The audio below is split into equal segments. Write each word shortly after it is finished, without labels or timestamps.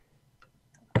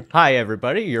Hi,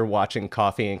 everybody. You're watching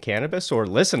Coffee and Cannabis or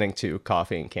listening to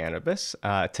Coffee and Cannabis.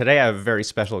 Today, I have a very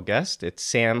special guest. It's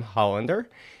Sam Hollander.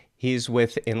 He's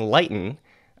with Enlighten,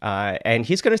 and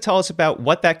he's going to tell us about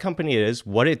what that company is,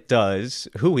 what it does,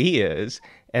 who he is,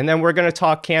 and then we're going to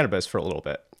talk cannabis for a little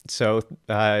bit. So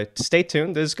stay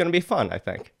tuned. This is going to be fun, I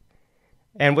think.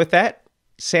 And with that,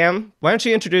 Sam, why don't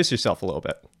you introduce yourself a little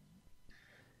bit?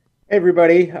 Hey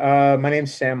everybody, my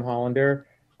name's Sam Hollander.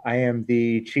 I am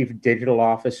the Chief Digital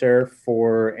Officer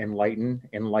for Enlighten.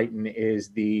 Enlighten is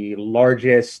the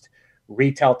largest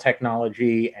retail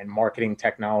technology and marketing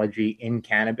technology in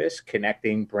cannabis,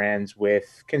 connecting brands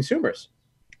with consumers.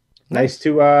 Nice Nice.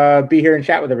 to be here and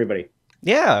chat with everybody.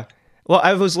 Yeah. Well,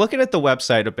 I was looking at the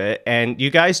website a bit, and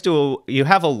you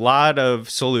have a lot of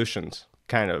solutions,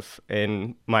 kind of,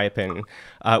 in my opinion,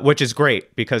 which is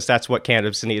great because that's what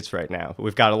cannabis needs right now.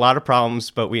 We've got a lot of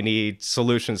problems, but we need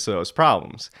solutions to those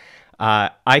problems.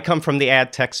 I come from the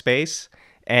ad tech space,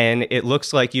 and it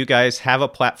looks like you guys have a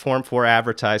platform for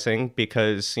advertising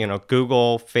because,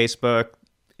 Google, Facebook,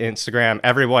 Instagram,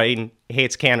 everybody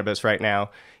hates cannabis right now.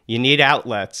 You need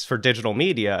outlets for digital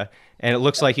media, and it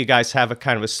looks like you guys have a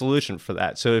kind of a solution for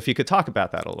that. So if you could talk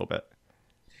about that a little bit.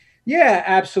 Yeah,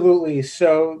 absolutely.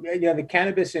 So, the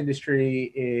cannabis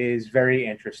industry is very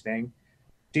interesting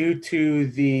due to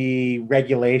the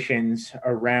regulations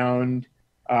around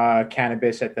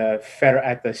cannabis at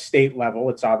the state level.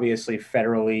 It's obviously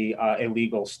federally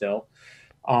illegal still.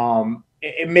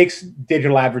 It makes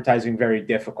digital advertising very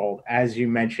difficult, as you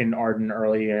mentioned, Arden,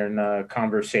 earlier in the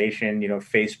conversation.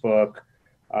 Facebook,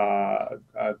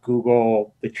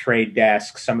 Google, the Trade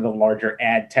Desk, some of the larger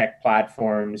ad tech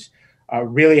platforms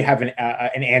really have an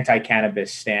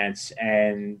anti-cannabis stance,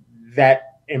 and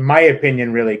that, in my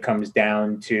opinion, really comes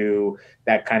down to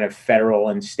that kind of federal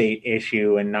and state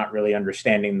issue and not really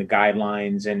understanding the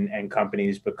guidelines and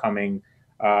companies becoming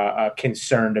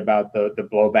concerned about the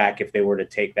blowback if they were to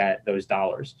take those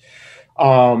dollars.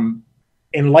 Um,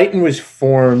 Enlighten was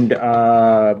formed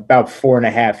about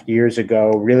 4.5 years ago,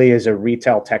 really as a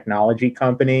retail technology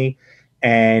company,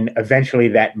 and eventually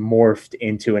that morphed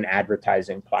into an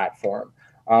advertising platform.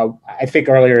 I think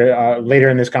later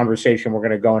in this conversation, we're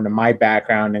going to go into my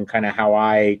background and kind of how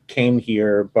I came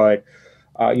here. But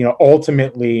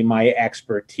ultimately, my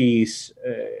expertise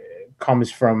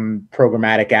comes from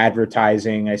programmatic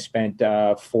advertising. I spent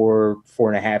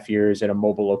 4.5 years at a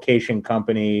mobile location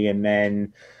company, and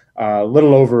then a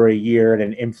little over a year at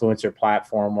an influencer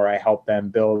platform where I helped them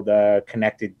build a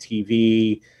connected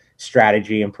TV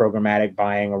strategy and programmatic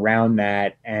buying around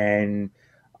that. And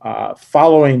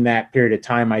following that period of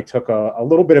time, I took a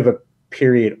little bit of a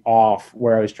period off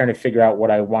where I was trying to figure out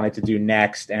what I wanted to do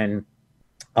next. And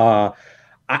uh,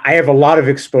 I have a lot of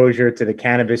exposure to the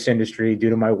cannabis industry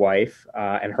due to my wife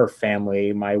and her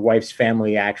family. My wife's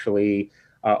family actually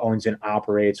owns and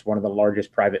operates one of the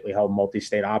largest privately held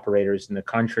multi-state operators in the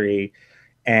country.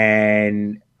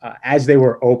 And as they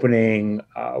were opening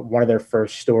one of their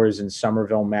first stores in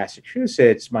Somerville,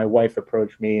 Massachusetts, my wife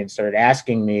approached me and started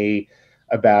asking me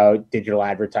about digital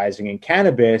advertising and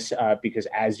cannabis because,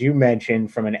 as you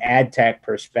mentioned, from an ad tech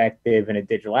perspective and a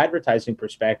digital advertising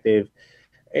perspective,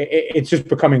 it's just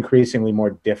become increasingly more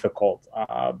difficult,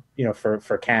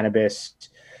 for cannabis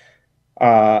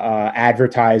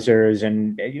advertisers.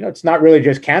 And it's not really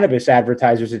just cannabis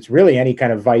advertisers; it's really any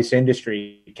kind of vice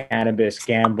industry, cannabis,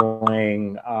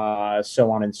 gambling,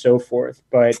 so on and so forth.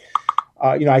 But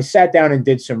I sat down and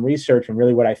did some research, and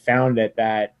really what I found at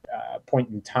that point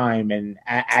in time, and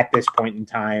at this point in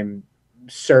time,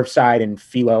 Surfside and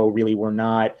Philo really were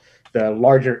not the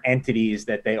larger entities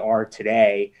that they are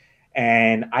today.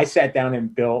 And I sat down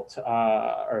and built,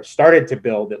 or started to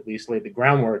build, at least laid the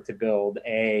groundwork to build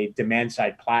a demand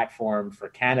side platform for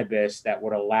cannabis that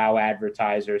would allow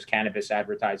cannabis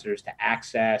advertisers, to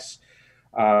access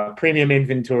premium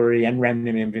inventory and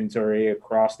random inventory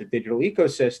across the digital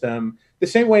ecosystem the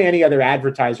same way any other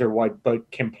advertiser would, but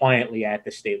compliantly at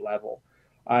the state level.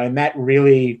 And that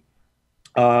really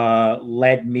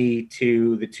led me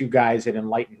to the two guys at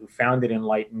Enlighten who founded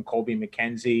Enlighten, Colby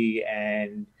McKenzie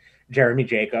and Jeremy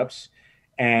Jacobs.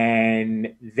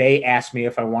 And they asked me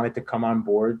if I wanted to come on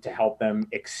board to help them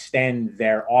extend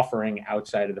their offering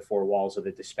outside of the four walls of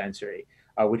the dispensary,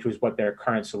 which was what their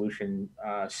current solution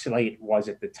slate was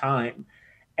at the time.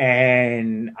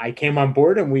 And I came on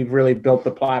board, and we've really built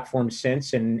the platform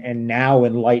since. And now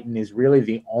Enlighten is really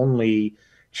the only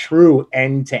true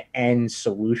end to end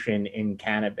solution in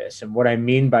cannabis. And what I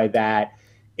mean by that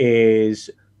is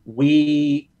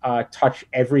we touch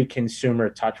every consumer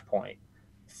touch point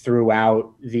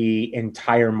throughout the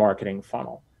entire marketing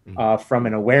funnel. from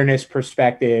an awareness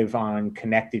perspective on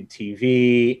connected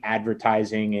TV,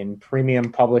 advertising in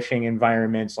premium publishing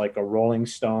environments like a Rolling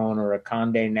Stone or a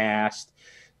Condé Nast,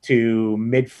 to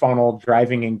mid-funnel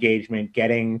driving engagement,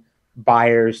 getting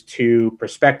buyers to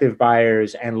prospective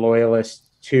buyers and loyalists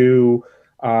to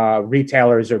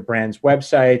retailers or brands'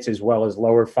 websites, as well as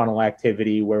lower funnel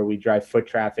activity where we drive foot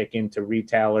traffic into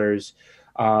retailers,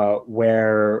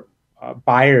 where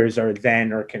buyers are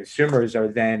then, or consumers are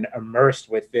then, immersed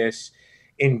with this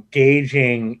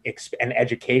engaging and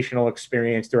educational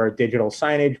experience through our digital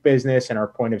signage business and our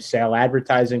point of sale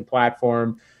advertising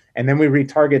platform. And then we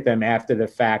retarget them after the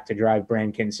fact to drive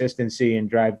brand consistency and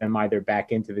drive them either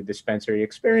back into the dispensary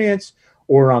experience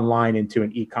or online into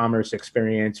an e-commerce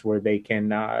experience where they can,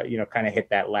 kind of hit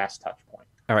that last touch point.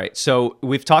 All right. So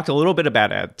we've talked a little bit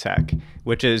about ad tech,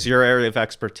 which is your area of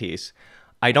expertise.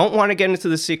 I don't want to get into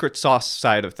the secret sauce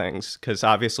side of things because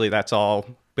obviously that's all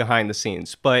behind the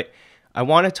scenes. But I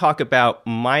want to talk about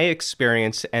my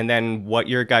experience and then what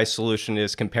your guys' solution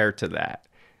is compared to that.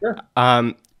 Sure.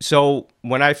 So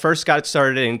when I first got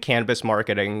started in cannabis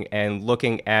marketing and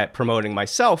looking at promoting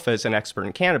myself as an expert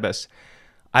in cannabis,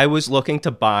 I was looking to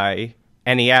buy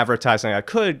any advertising I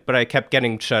could, but I kept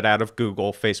getting shut out of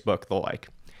Google, Facebook, the like.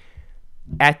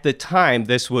 At the time,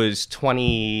 this was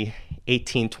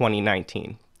 2018,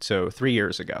 2019, so 3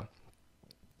 years ago.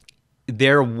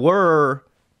 There were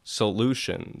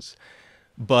solutions,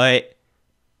 but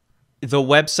the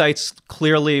websites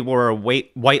clearly were a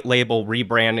white label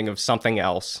rebranding of something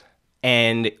else.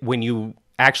 And when you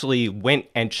actually went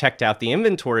and checked out the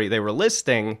inventory they were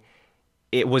listing,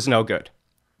 it was no good.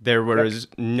 There was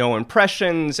no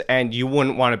impressions, and you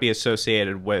wouldn't want to be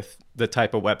associated with the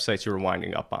type of websites you were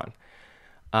winding up on.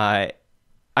 I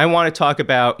want to talk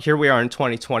about, here we are in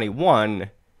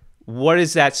 2021, what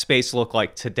does that space look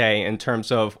like today in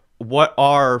terms of what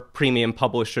are premium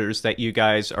publishers that you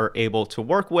guys are able to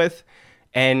work with?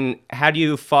 And how do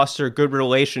you foster good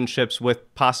relationships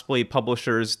with possibly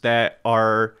publishers that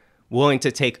are willing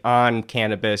to take on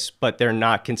cannabis, but they're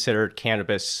not considered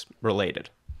cannabis related?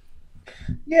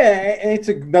 Yeah, and it's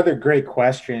another great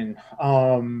question.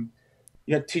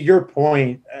 To your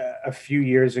point, a few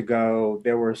years ago,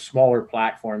 there were smaller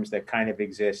platforms that kind of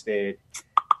existed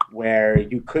where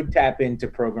you could tap into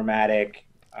programmatic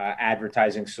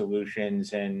advertising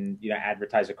solutions and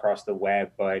advertise across the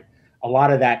web, but a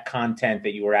lot of that content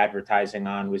that you were advertising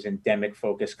on was endemic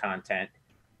focus content.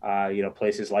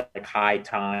 Places like High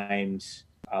Times,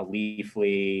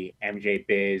 Leafly, MJ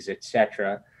Biz,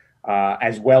 etc.,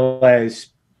 as well as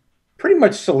pretty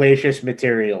much salacious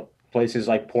material. Places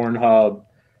like Pornhub,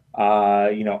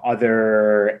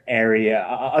 other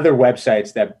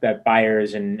websites that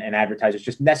buyers and advertisers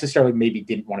just necessarily maybe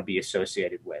didn't want to be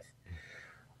associated with.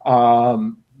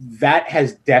 That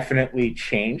has definitely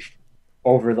changed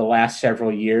over the last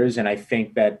several years, and I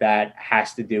think that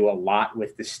has to do a lot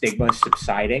with the stigma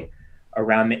subsiding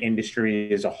around the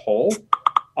industry as a whole.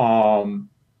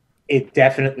 It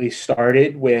definitely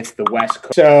started with the West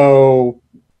Coast. So,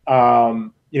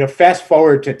 fast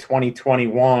forward to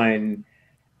 2021,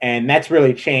 and that's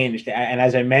really changed. And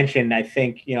as I mentioned, I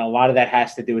think, a lot of that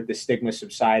has to do with the stigma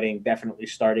subsiding, definitely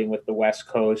starting with the West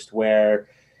Coast, where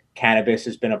cannabis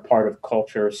has been a part of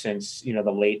culture since,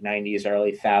 the late 90s,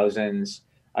 early thousands.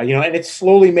 And it's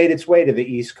slowly made its way to the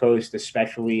East Coast,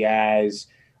 especially as,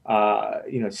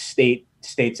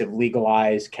 states have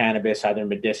legalized cannabis either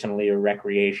medicinally or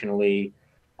recreationally.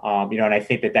 And I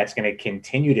think that's going to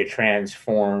continue to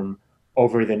transform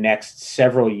over the next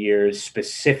several years,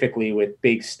 specifically with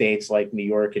big states like New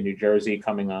York and New Jersey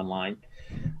coming online.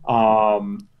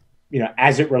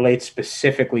 As it relates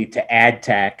specifically to ad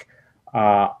tech,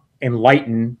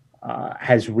 Enlighten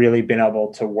has really been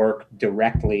able to work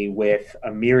directly with a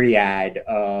myriad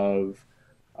of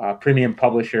premium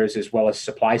publishers as well as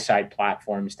supply side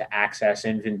platforms to access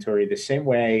inventory the same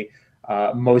way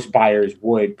most buyers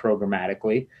would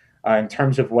programmatically. In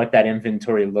terms of what that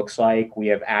inventory looks like, we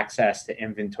have access to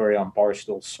inventory on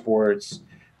Barstool Sports,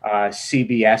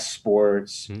 CBS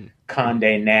Sports,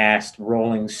 Condé Nast,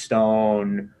 Rolling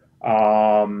Stone,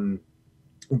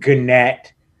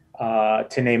 Gannett,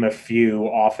 to name a few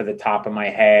off of the top of my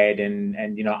head, and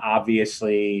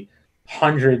obviously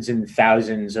hundreds and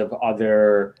thousands of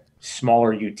other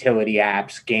smaller utility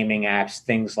apps, gaming apps,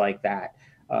 things like that.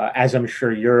 As I'm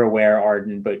sure you're aware,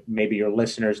 Arden, but maybe your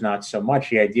listeners not so much,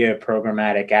 the idea of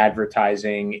programmatic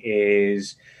advertising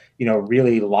is,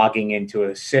 really logging into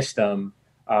a system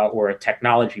or a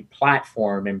technology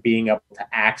platform and being able to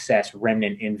access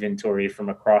remnant inventory from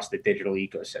across the digital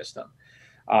ecosystem.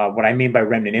 What I mean by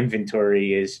remnant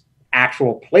inventory is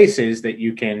actual places that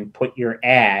you can put your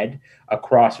ad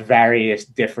across various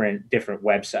different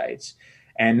websites.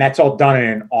 And that's all done in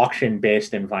an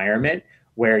auction-based environment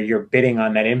where you're bidding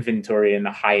on that inventory and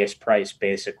the highest price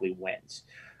basically wins.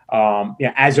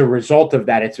 As a result of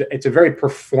that, it's a very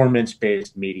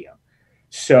performance-based medium.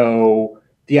 So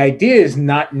the idea is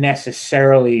not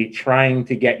necessarily trying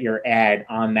to get your ad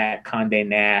on that Condé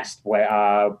Nast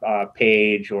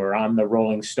page or on the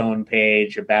Rolling Stone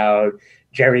page about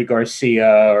Jerry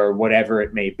Garcia or whatever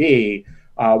it may be.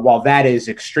 While that is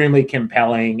extremely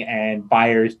compelling and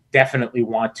buyers definitely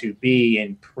want to be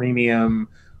in premium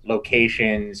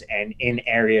locations and in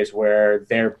areas where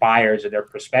their buyers or their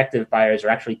prospective buyers are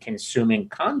actually consuming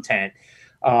content,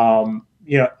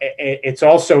 it's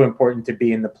also important to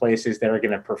be in the places that are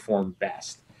going to perform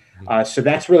best. So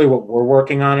that's really what we're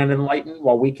working on in Enlighten.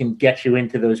 While we can get you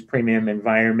into those premium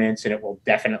environments, and it will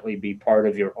definitely be part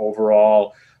of your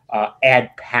overall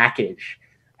ad package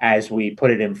as we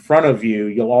put it in front of you,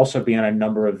 you'll also be on a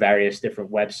number of various different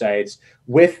websites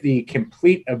with the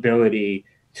complete ability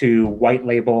to white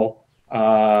label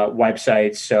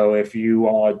websites. So if you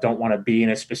don't want to be in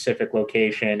a specific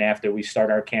location after we start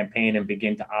our campaign and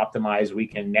begin to optimize, we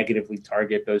can negatively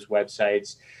target those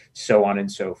websites, so on and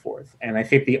so forth. And I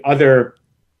think the other,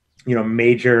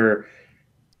 major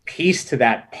piece to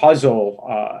that puzzle,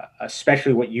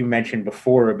 especially what you mentioned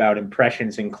before about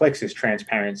impressions and clicks, is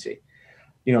transparency.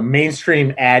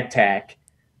 Mainstream ad tech,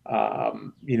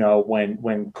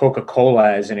 when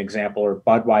Coca-Cola, as an example, or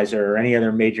Budweiser or any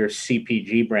other major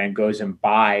CPG brand goes and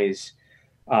buys,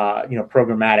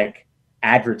 programmatic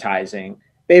advertising,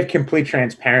 they have complete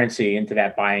transparency into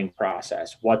that buying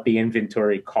process, what the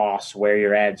inventory costs, where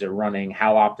your ads are running,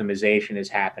 how optimization is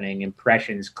happening,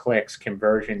 impressions, clicks,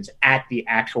 conversions at the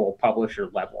actual publisher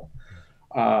level.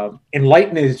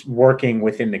 Enlighten is working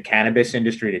within the cannabis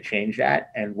industry to change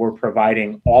that, and we're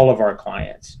providing all of our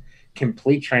clients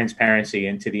complete transparency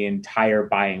into the entire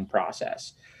buying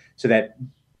process so that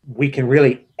we can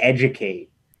really educate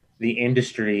the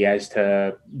industry as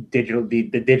to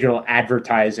the digital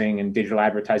advertising and digital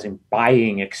advertising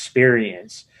buying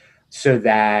experience so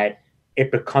that it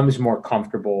becomes more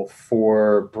comfortable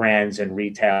for brands and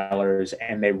retailers,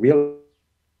 and they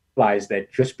realize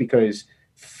that just because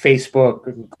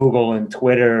Facebook, Google, and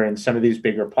Twitter and some of these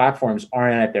bigger platforms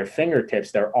aren't at their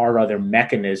fingertips, there are other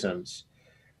mechanisms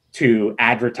to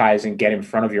advertise and get in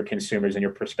front of your consumers and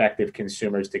your prospective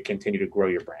consumers to continue to grow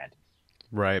your brand.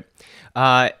 Right.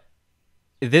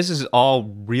 This is all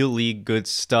really good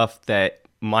stuff that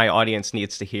my audience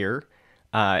needs to hear,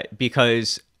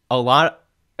 because what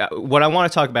I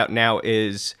want to talk about now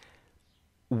is,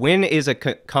 when is a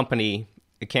company,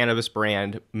 a cannabis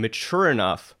brand, mature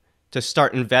enough to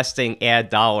start investing ad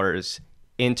dollars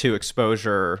into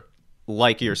exposure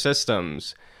like your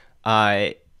systems?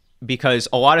 Because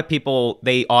a lot of people,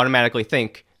 they automatically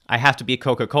think, I have to be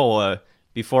Coca-Cola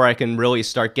before I can really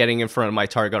start getting in front of my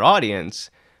target audience.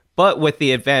 But with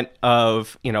the advent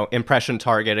of, impression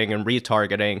targeting and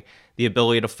retargeting, the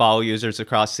ability to follow users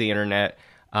across the internet,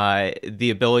 the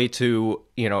ability to,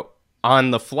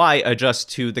 on the fly adjust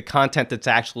to the content that's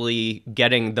actually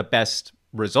getting the best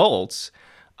results,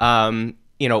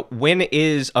 when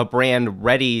is a brand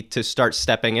ready to start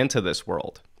stepping into this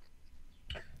world?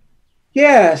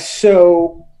 Yeah,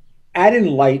 so at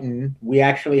Enlighten, we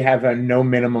actually have a no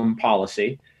minimum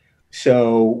policy.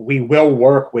 So we will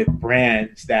work with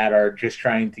brands that are just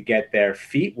trying to get their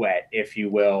feet wet, if you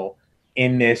will,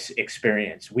 in this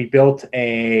experience. We built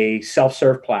a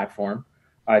self-serve platform.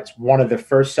 It's one of the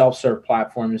first self-serve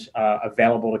platforms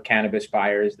available to cannabis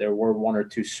buyers. There were one or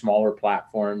two smaller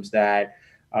platforms that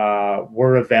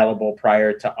were available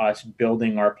prior to us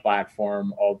building our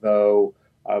platform, although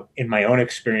in my own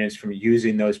experience from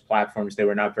using those platforms, they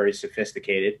were not very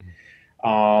sophisticated.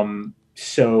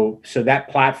 So that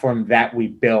platform that we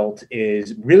built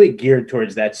is really geared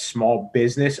towards that small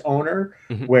business owner,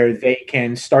 where they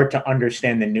can start to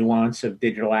understand the nuance of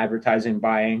digital advertising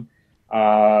buying,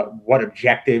 what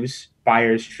objectives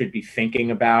buyers should be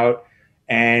thinking about,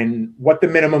 and what the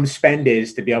minimum spend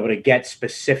is to be able to get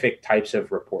specific types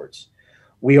of reports.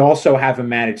 We also have a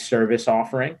managed service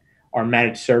offering. Our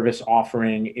managed service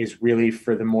offering is really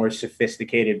for the more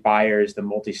sophisticated buyers, the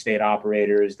multi-state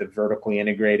operators, the vertically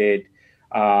integrated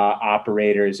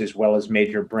operators, as well as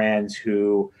major brands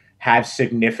who have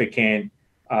significant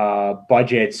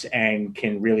budgets and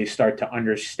can really start to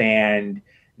understand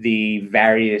the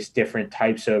various different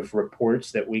types of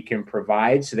reports that we can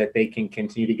provide so that they can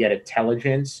continue to get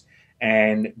intelligence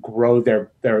and grow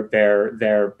their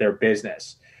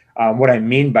business. What I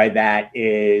mean by that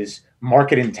is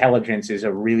market intelligence is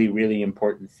a really, really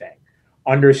important thing.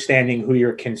 understanding who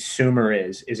your consumer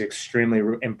is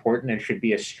extremely important and should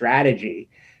be a strategy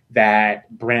that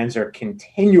brands are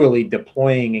continually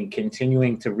deploying and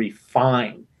continuing to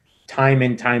refine time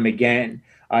and time again.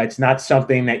 It's not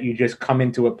something that you just come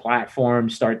into a platform,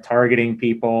 start targeting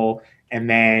people, and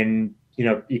then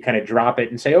you kind of drop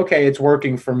it and say, okay, it's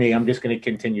working for me, I'm just going to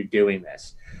continue doing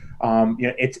this.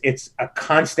 It's a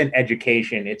constant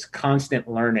education, it's constant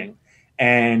learning,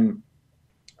 and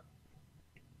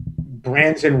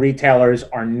brands and retailers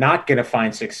are not going to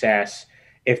find success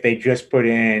if they just put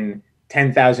in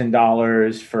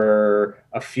 $10,000 for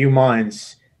a few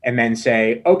months and then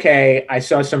say, okay, I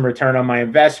saw some return on my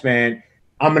investment,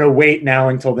 I'm going to wait now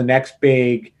until the next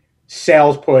big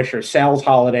sales push or sales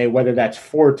holiday, whether that's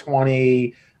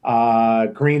 420,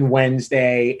 Green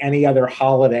Wednesday, any other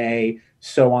holiday,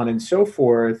 so on and so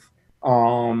forth.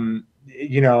 And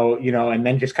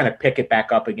then just kind of pick it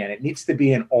back up again. It needs to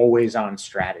be an always on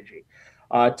strategy.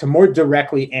 To more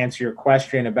directly answer your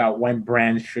question about when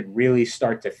brands should really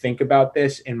start to think about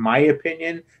this, in my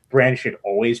opinion, brands should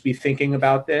always be thinking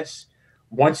about this.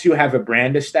 Once you have a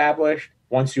brand established,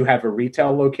 once you have a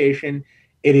retail location,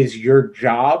 it is your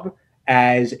job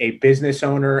as a business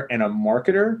owner and a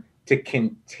marketer to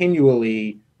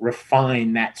continually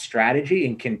refine that strategy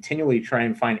and continually try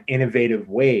and find innovative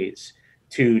ways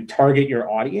to target your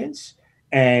audience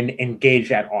and engage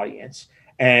that audience.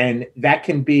 And that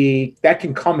can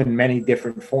come in many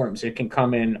different forms. It can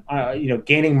come in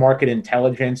gaining market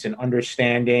intelligence and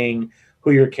understanding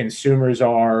who your consumers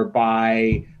are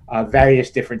by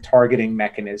various different targeting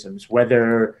mechanisms,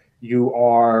 whether you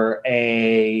are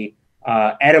a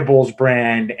edibles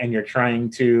brand and you're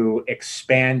trying to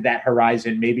expand that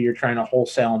horizon. Maybe you're trying to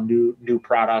wholesale new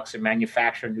products and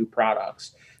manufacture new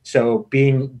products. So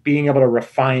being able to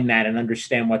refine that and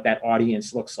understand what that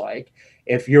audience looks like.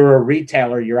 If you're a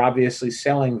retailer, you're obviously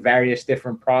selling various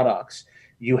different products.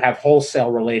 You have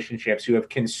wholesale relationships, you have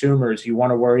consumers, you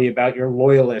want to worry about your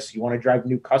loyalists, you want to drive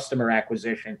new customer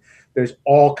acquisition. There's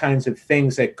all kinds of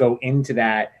things that go into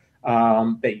that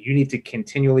that you need to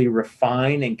continually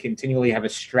refine and continually have a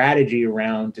strategy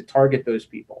around to target those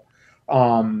people.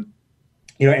 And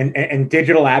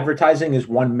digital advertising is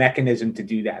one mechanism to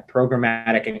do that.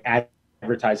 Programmatic and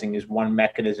advertising is one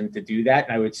mechanism to do that.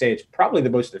 And I would say it's probably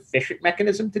the most efficient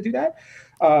mechanism to do that.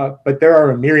 But there are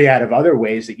a myriad of other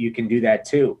ways that you can do that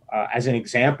too. As an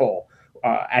example,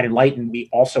 at Enlighten, we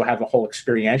also have a whole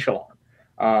experiential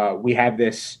arm. We have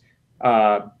this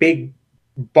big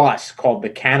bus called the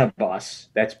Cannabis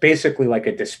that's basically like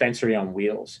a dispensary on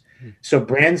wheels. So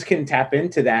brands can tap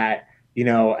into that,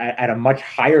 at a much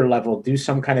higher level, do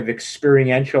some kind of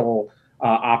experiential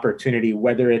opportunity,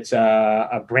 whether it's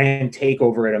a brand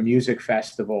takeover at a music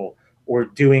festival or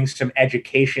doing some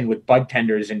education with bud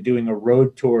tenders and doing a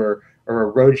road tour or a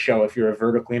road show if you're a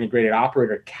vertically integrated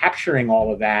operator, capturing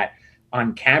all of that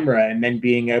on camera and then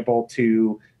being able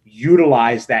to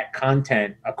utilize that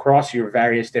content across your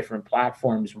various different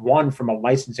platforms, one, from a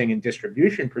licensing and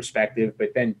distribution perspective,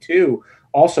 but then two,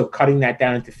 also cutting that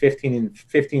down into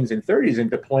 15s and 30s and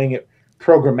deploying it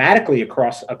programmatically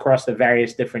across the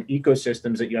various different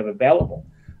ecosystems that you have available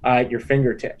at your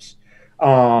fingertips.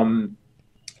 So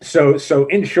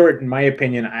in short, in my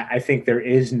opinion, I think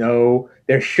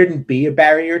there shouldn't be a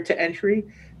barrier to entry.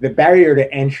 The barrier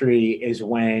to entry is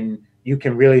when you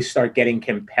can really start getting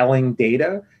compelling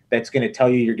data that's going to tell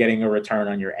you you're getting a return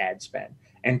on your ad spend.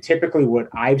 And typically what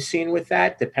I've seen with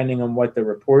that, depending on what the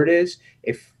report is,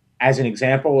 as an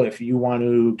example, if you want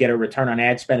to get a return on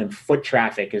ad spend and foot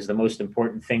traffic is the most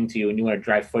important thing to you, and you want to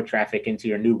drive foot traffic into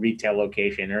your new retail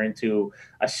location or into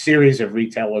a series of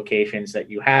retail locations that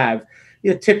you have,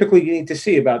 typically you need to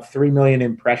see about 3 million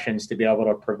impressions to be able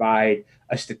to provide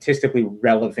a statistically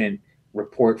relevant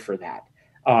report for that.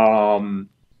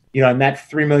 And that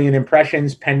 3 million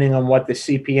impressions, depending on what the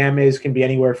CPM is, can be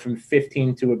anywhere from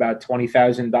 $15,000 to about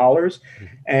 $20,000. Mm-hmm.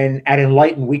 And at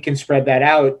Enlighten, we can spread that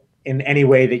out in any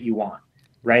way that you want,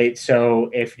 right? So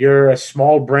if you're a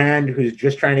small brand who's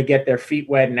just trying to get their feet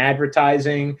wet in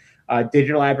advertising,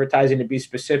 digital advertising to be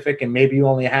specific, and maybe you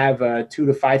only have a $2,000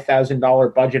 to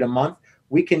 $5,000 budget a month,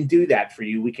 we can do that for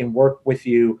you. We can work with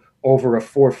you over a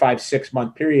 4, 5, 6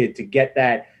 month period to get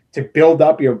that, to build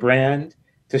up your brand,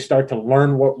 to start to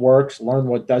learn what works, learn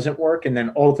what doesn't work, and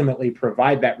then ultimately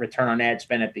provide that return on ad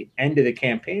spend at the end of the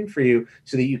campaign for you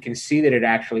so that you can see that it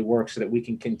actually works, so that we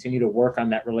can continue to work on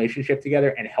that relationship together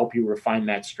and help you refine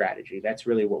that strategy. That's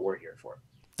really what we're here for.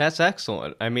 That's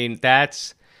excellent. I mean,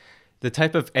 that's the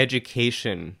type of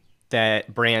education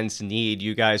that brands need.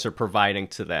 You guys are providing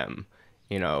to them,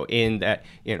 in that,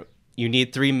 you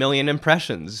need 3 million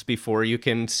impressions before you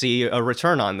can see a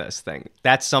return on this thing.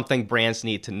 That's something brands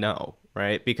need to know,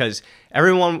 right? Because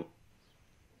everyone,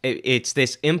 it's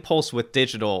this impulse with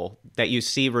digital that you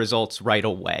see results right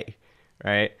away,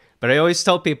 right? But I always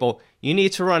tell people, you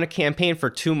need to run a campaign for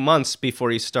 2 months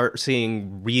before you start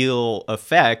seeing real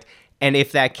effect. And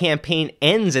if that campaign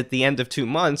ends at the end of 2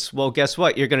 months, well, guess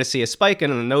what? You're going to see a spike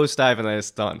and a nosedive, and then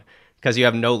it's done because you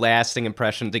have no lasting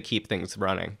impression to keep things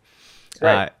running.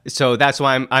 Right. So that's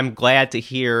why I'm glad to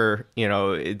hear,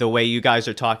 the way you guys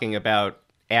are talking about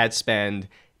ad spend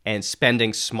and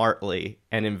spending smartly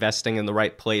and investing in the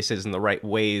right places in the right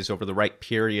ways over the right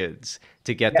periods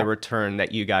to get the Yeah. return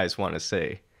that you guys want to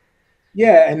see.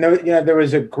 Yeah, and there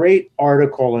was a great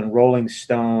article in Rolling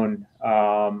Stone.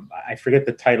 I forget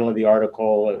the title of the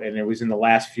article, and it was in the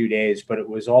last few days, but it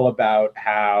was all about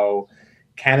how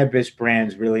cannabis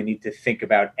brands really need to think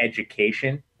about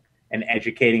education and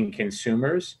educating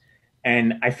consumers.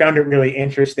 And I found it really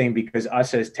interesting because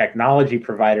us as technology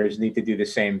providers need to do the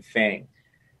same thing.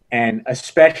 And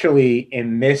especially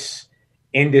in this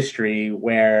industry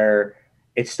where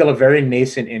it's still a very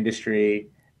nascent industry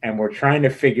and we're trying to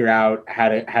figure out how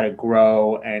to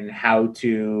grow and how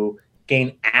to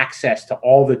gain access to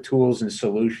all the tools and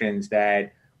solutions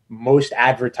that most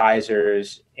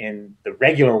advertisers in the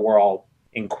regular world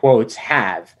in quotes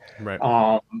have. Right.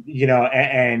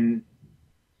 And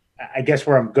I guess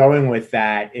where I'm going with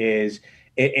that is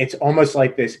it's almost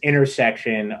like this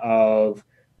intersection of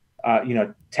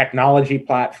technology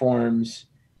platforms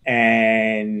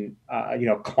and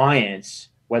clients,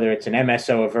 whether it's an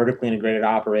MSO, a vertically integrated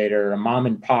operator, a mom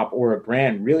and pop, or a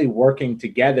brand, really working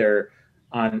together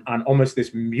on almost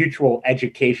this mutual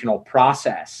educational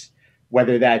process,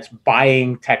 whether that's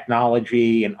buying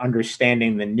technology and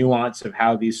understanding the nuance of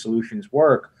how these solutions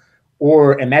work,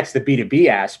 and that's the B2B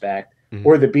aspect,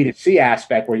 or the B2C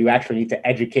aspect where you actually need to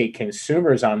educate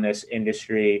consumers on this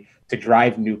industry to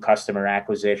drive new customer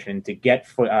acquisition, to get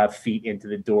feet into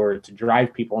the door, to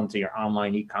drive people into your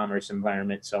online e-commerce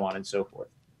environment, so on and so forth.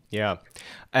 Yeah.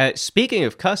 Speaking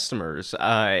of customers,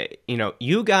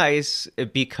 you guys,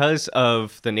 because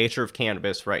of the nature of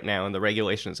cannabis right now and the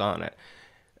regulations on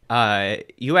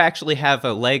it, you actually have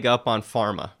a leg up on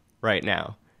pharma right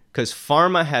now. Because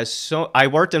pharma I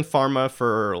worked in pharma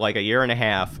for like a year and a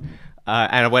half,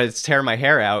 and I wanted to tear my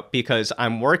hair out because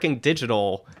I'm working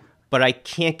digital, but I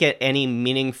can't get any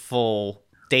meaningful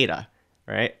data,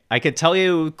 right? I could tell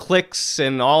you clicks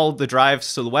and all the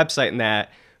drives to the website and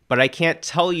that, but I can't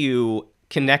tell you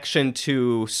connection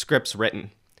to scripts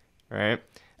written, right?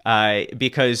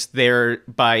 Because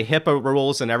by HIPAA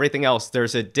rules and everything else,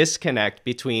 there's a disconnect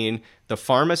between the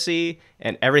pharmacy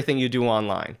and everything you do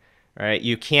online, right?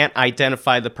 You can't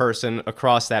identify the person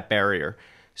across that barrier.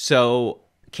 So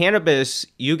cannabis,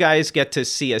 you guys get to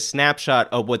see a snapshot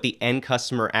of what the end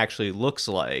customer actually looks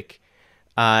like.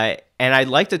 And I'd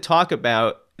like to talk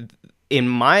about, in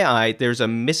my eye, there's a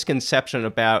misconception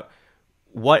about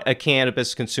what a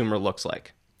cannabis consumer looks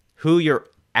like, who your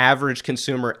average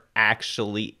consumer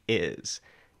actually is.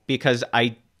 Because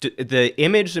the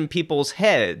image in people's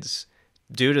heads,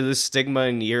 due to the stigma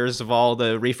and years of all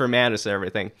the reefer madness and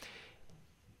everything,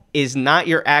 is not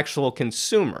your actual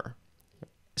consumer.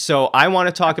 So I want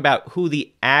to talk about who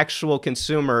the actual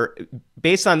consumer,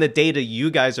 based on the data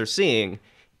you guys are seeing,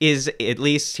 is, at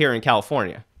least here in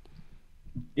California.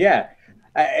 Yeah,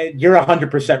 you're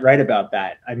 100% right about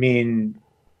that. I mean,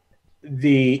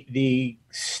 the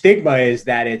stigma is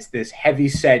that it's this heavy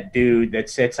set dude that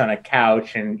sits on a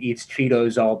couch and eats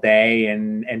Cheetos all day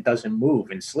and doesn't move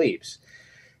and sleeps.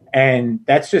 And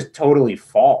that's just totally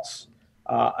false,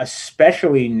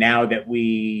 especially now that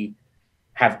we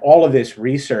have all of this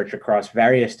research across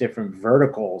various different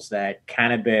verticals that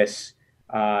cannabis,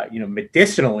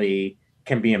 medicinally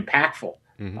can be impactful.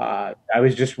 I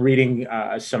was just reading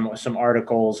some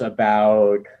articles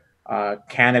about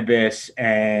cannabis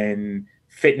and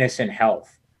fitness and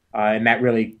health, and that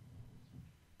really,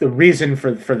 the reason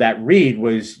for that read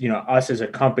was, us as a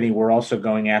company, we're also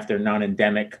going after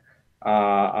non-endemic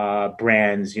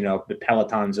brands, the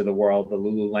Pelotons of the world, the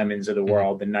Lululemons of the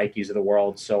world, the Nikes of the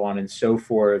world, so on and so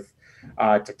forth,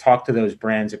 to talk to those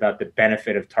brands about the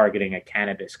benefit of targeting a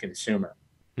cannabis consumer.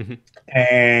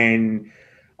 And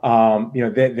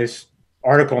this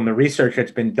article and the research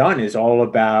that's been done is all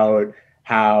about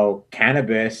how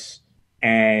cannabis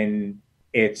and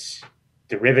its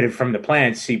derivative from the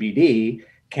plant, CBD,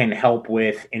 can help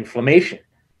with inflammation,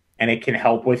 and it can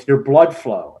help with your blood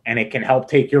flow, and it can help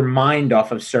take your mind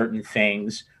off of certain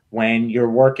things when you're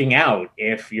working out,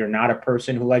 if you're not a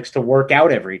person who likes to work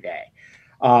out every day.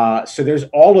 So there's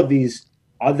all of these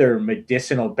other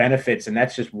medicinal benefits, and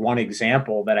that's just one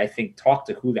example that I think talk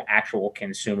to who the actual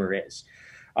consumer is.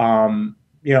 And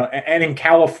in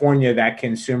California, that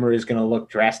consumer is going to look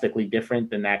drastically different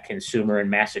than that consumer in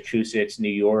Massachusetts, New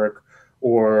York,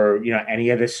 or any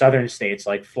of the southern states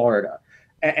like Florida.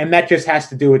 And that just has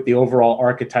to do with the overall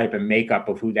archetype and makeup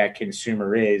of who that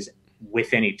consumer is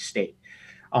within each state.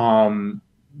 So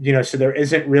there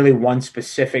isn't really one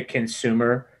specific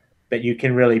consumer that you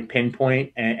can really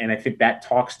pinpoint. And I think that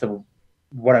talks to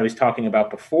what I was talking about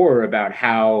before, about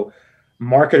how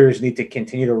marketers need to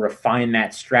continue to refine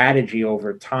that strategy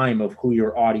over time of who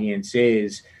your audience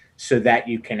is, so that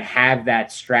you can have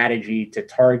that strategy to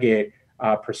target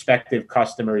prospective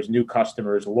customers, new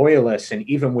customers, loyalists. And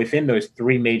even within those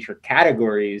three major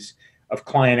categories of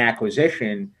client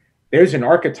acquisition, there's an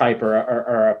archetype or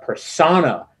a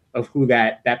persona of who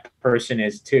that person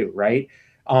is too, right?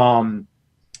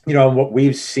 What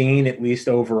we've seen, at least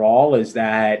overall, is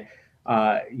that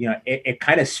it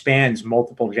kind of spans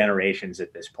multiple generations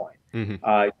at this point.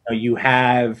 You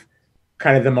have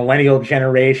kind of the millennial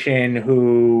generation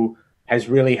who has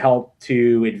really helped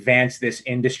to advance this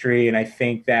industry. And I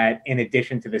think that in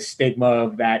addition to the stigma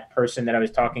of that person that I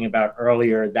was talking about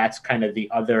earlier, that's kind of the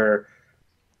other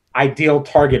ideal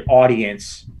target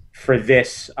audience for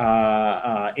this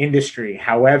industry.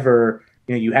 However,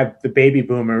 you have the baby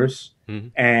boomers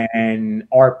and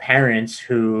our parents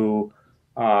who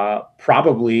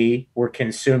probably were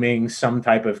consuming some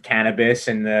type of cannabis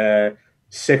in the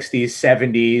 60s,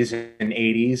 70s, and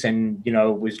 80s. And,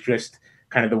 it was just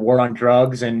kind of the war on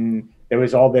drugs. And there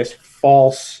was all this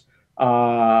false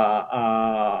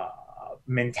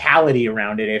mentality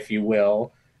around it, if you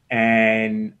will.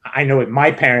 And I know with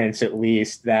my parents, at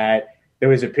least, that there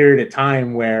was a period of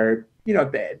time where,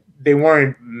 they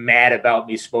weren't mad about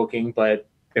me smoking, but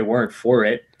they weren't for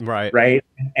it. Right. Right.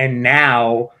 And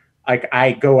now, like,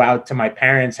 I go out to my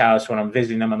parents' house when I'm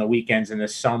visiting them on the weekends in the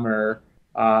summer,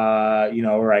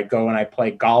 or I go and I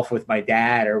play golf with my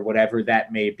dad or whatever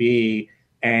that may be.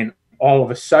 And all of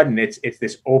a sudden it's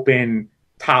this open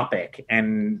topic,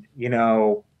 and,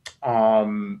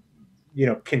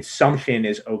 consumption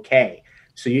is okay.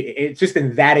 So it's just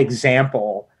in that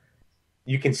example,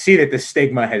 you can see that the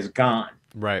stigma has gone.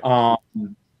 Right.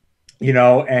 And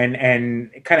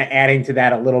kind of adding to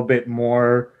that a little bit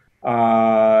more,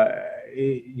 I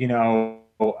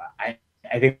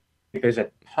think there's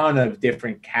a ton of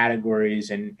different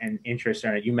categories and interests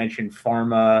in it. You mentioned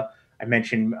pharma. I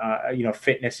mentioned,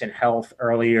 fitness and health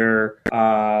earlier.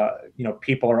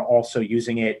 People are also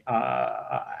using it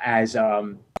as,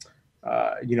 a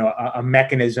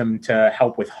mechanism to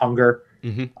help with hunger.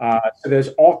 So there's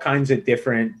all kinds of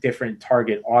different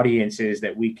target audiences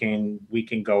that we can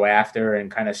go after and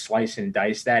kind of slice and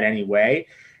dice that anyway.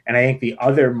 And I think the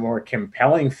other more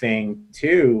compelling thing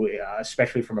too,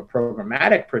 especially from a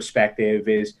programmatic perspective,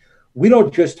 is we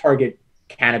don't just target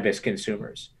cannabis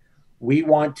consumers. We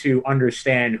want to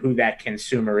understand who that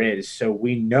consumer is. So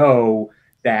we know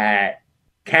that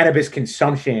cannabis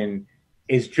consumption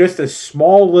is just a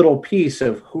small little piece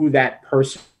of who that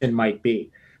person might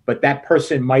be. But that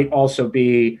person might also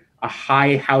be a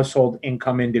high household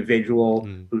income individual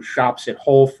who shops at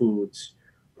Whole Foods,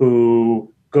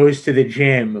 who goes to the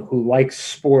gym, who likes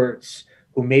sports,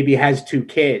 who maybe has 2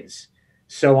 kids,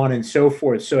 so on and so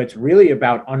forth. So it's really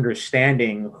about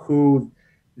understanding who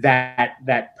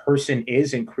that person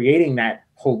is and creating that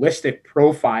holistic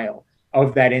profile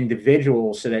of that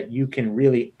individual, so that you can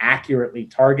really accurately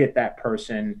target that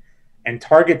person and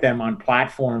target them on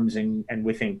platforms and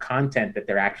within content that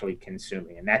they're actually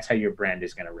consuming. And that's how your brand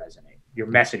is going to resonate. Your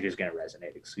message is going to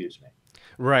resonate, excuse me.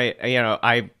 Right.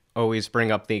 I always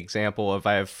bring up the example of,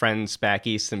 I have friends back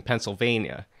east in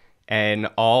Pennsylvania, and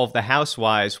all of the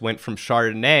housewives went from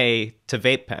Chardonnay to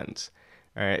vape pens,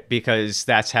 all right, because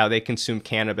that's how they consume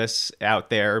cannabis out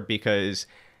there. Because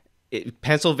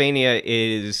Pennsylvania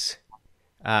is,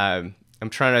 I'm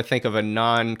trying to think of a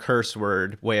non-curse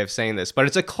word way of saying this, but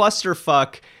it's a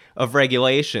clusterfuck of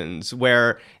regulations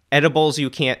where edibles you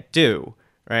can't do,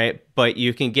 right? But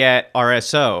you can get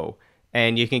RSO,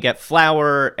 and you can get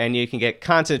flower, and you can get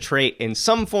concentrate in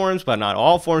some forms, but not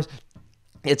all forms.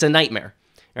 It's a nightmare,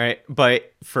 right?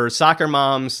 But for soccer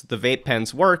moms, the vape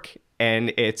pens work,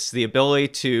 and it's the ability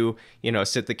to,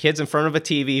 sit the kids in front of a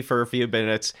TV for a few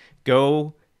minutes,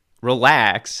 go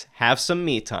relax, have some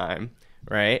me time,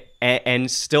 right?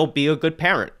 And still be a good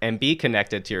parent and be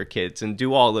connected to your kids and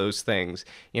do all those things.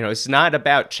 It's not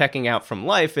about checking out from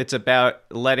life. It's about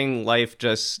letting life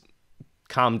just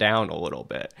calm down a little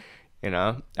bit,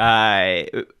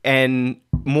 and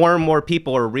more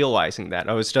people are realizing that.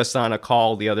 I was just on a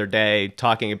call the other day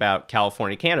talking about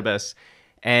California cannabis,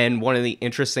 And one of the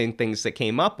interesting things that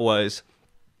came up was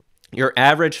your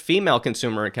average female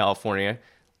consumer in California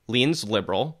leans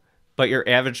liberal, but your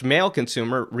average male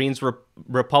consumer leans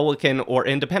Republican or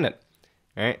independent,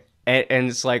 right? And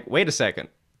it's like, wait a second,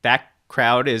 that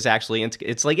crowd is actually into.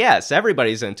 It's like, yes,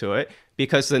 everybody's into it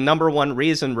because the number one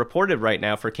reason reported right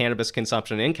now for cannabis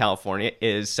consumption in California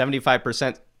is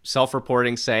 75%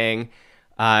 self-reporting saying,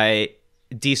 I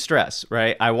de-stress,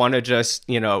 right? I want to just,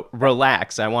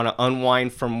 relax. I want to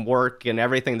unwind from work and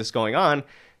everything that's going on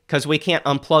because we can't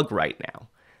unplug right now.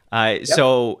 Yep.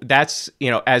 So that's,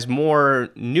 as more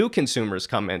new consumers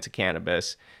come into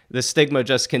cannabis, the stigma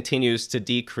just continues to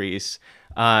decrease.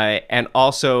 And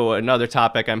also another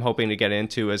topic I'm hoping to get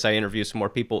into as I interview some more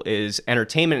people is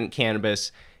entertainment in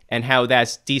cannabis and how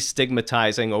that's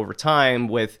destigmatizing over time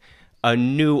with a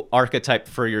new archetype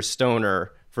for your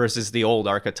stoner versus the old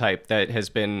archetype that has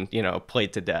been,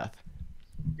 played to death.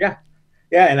 Yeah.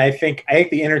 Yeah. And I think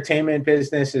the entertainment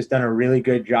business has done a really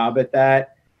good job at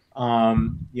that.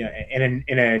 In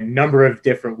a number of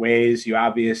different ways. You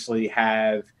obviously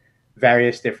have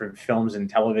various different films and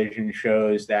television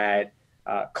shows that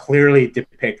clearly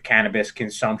depict cannabis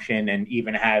consumption and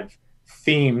even have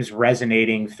themes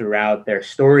resonating throughout their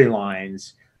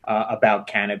storylines about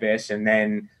cannabis. And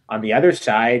then on the other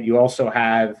side, you also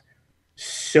have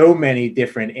so many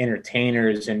different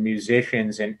entertainers and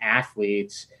musicians and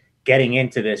athletes getting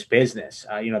into this business.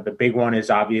 The big one is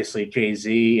obviously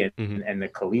Jay-Z Mm-hmm. and the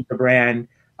Khalifa brand,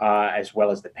 as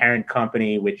well as the parent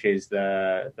company, which is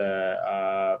the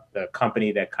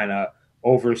company that kind of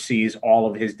oversees all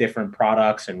of his different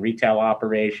products and retail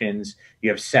operations. You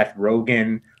have Seth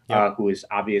Rogen, Yep. who is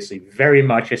obviously very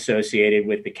much associated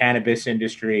with the cannabis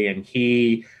industry, and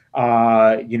he,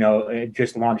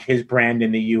 just launched his brand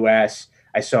in the U.S.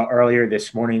 I saw earlier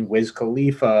this morning Wiz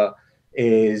Khalifa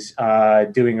is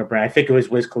doing a brand. I think it was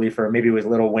Wiz Khalifa, or maybe it was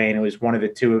Lil Wayne. It was one of the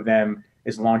two of them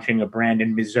is launching a brand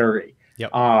in Missouri. Yep.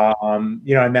 And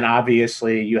then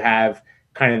obviously you have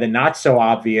kind of the not so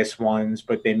obvious ones,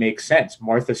 but they make sense.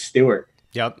 Martha Stewart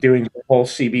Yep. doing the whole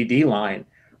CBD line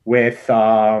with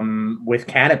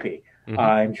Canopy Mm-hmm.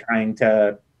 and trying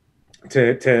to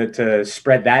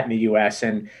spread that in the U.S.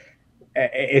 And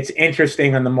it's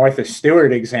interesting on the Martha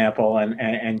Stewart example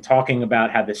and talking about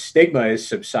how the stigma is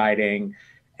subsiding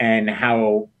and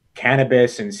how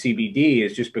cannabis and CBD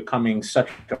is just becoming such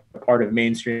a part of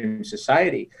mainstream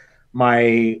society.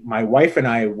 My wife and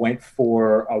I went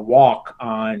for a walk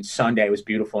on Sunday. It was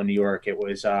beautiful in New York. It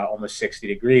was almost 60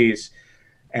 degrees.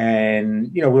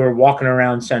 And, we were walking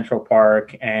around Central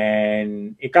Park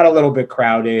and it got a little bit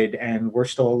crowded and we're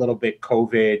still a little bit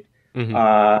Mm-hmm.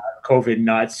 COVID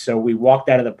nuts. So we walked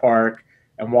out of the park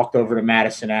and walked over to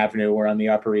Madison Avenue. We're on the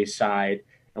Upper East Side.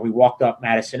 And we walked up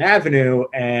Madison Avenue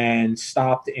and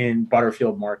stopped in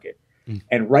Butterfield Market. Mm.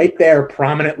 And right there,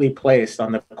 prominently placed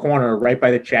on the corner, right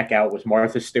by the checkout, was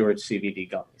Martha Stewart's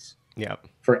CBD gummies Yep.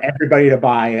 for everybody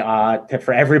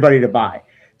to buy.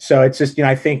 So it's just,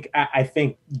 I think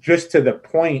just to the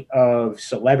point of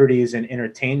celebrities and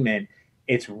entertainment,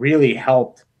 it's really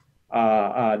helped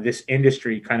this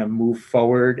industry kind of move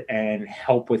forward and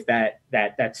help with that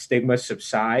stigma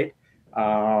subside.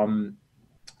 And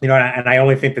I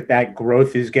only think that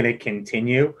growth is going to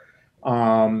continue.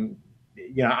 I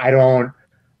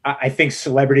think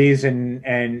celebrities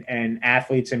and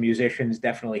athletes and musicians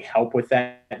definitely help with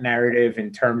that narrative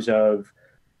in terms of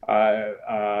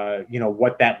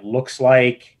what that looks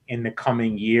like in the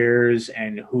coming years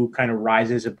and who kind of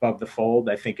rises above the fold.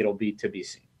 I think it'll be to be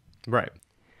seen. Right.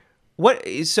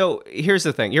 So here's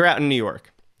the thing. You're out in New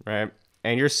York, right?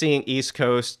 And you're seeing East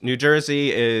Coast. New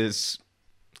Jersey is,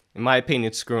 in my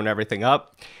opinion, screwing everything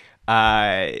up.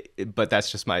 But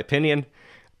that's just my opinion.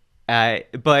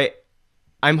 But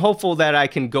I'm hopeful that I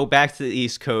can go back to the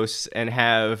East Coast and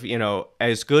have,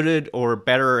 as good or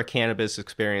better a cannabis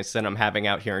experience than I'm having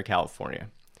out here in California.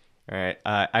 All right.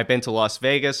 I've been to Las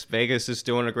Vegas. Vegas is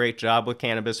doing a great job with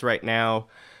cannabis right now.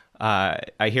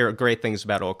 I hear great things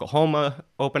about Oklahoma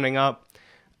opening up.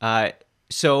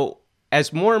 So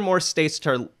as more and more states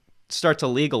start to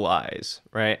legalize,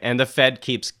 right, and the Fed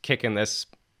keeps kicking this,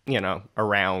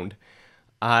 around,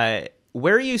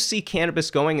 where do you see cannabis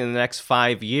going in the next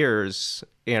 5 years?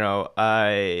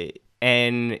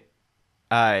 And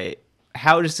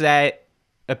how does that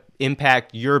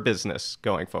impact your business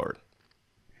going forward?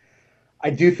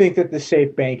 I do think that the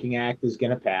Safe Banking Act is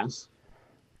going to pass,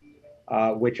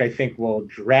 which I think will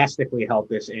drastically help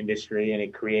this industry, and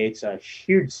it creates a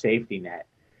huge safety net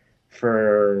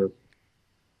for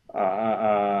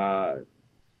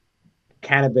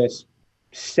cannabis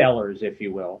sellers, if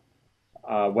you will,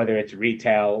 whether it's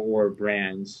retail or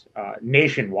brands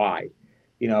nationwide.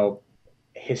 you know,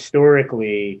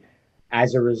 historically,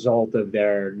 as a result of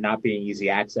there not being easy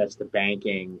access to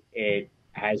banking, it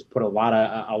has put a lot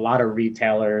of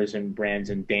retailers and brands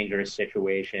in dangerous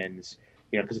situations.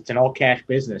 Because it's an all cash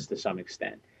business to some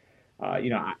extent.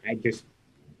 I just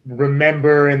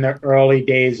remember in the early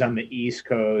days on the East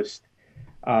Coast,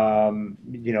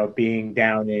 being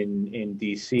down in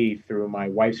DC through my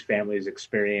wife's family's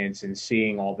experience and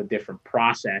seeing all the different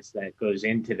process that goes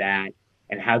into that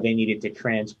and how they needed to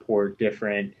transport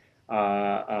different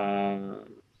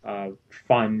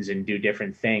funds and do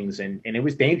different things. And it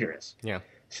was dangerous. Yeah.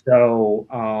 So,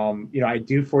 I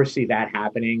do foresee that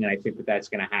happening, and I think that that's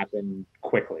going to happen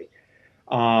quickly.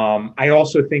 I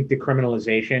also think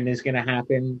decriminalization is going to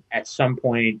happen at some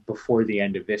point before the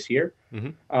end of this year. Hmm.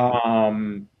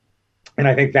 And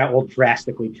I think that will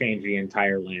drastically change the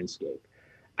entire landscape.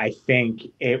 I think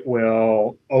it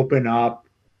will open up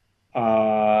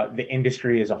the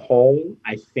industry as a whole.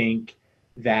 I think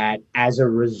that as a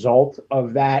result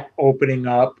of that opening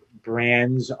up,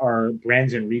 brands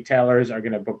and retailers are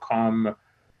going to become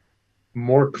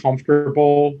more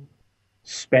comfortable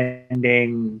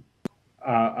spending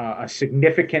a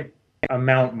significant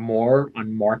amount more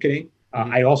on marketing.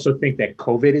 Hmm. I also think that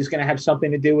COVID is going to have something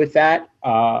to do with that.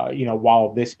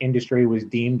 While this industry was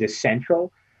deemed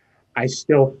essential, I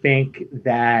still think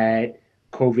that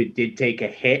COVID did take a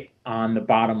hit on the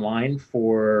bottom line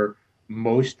for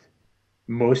most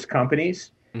most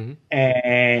companies. Hmm.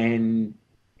 And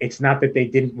it's not that they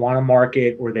didn't want to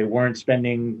market or they weren't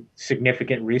spending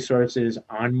significant resources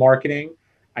on marketing.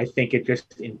 I think it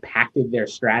just impacted their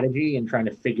strategy and trying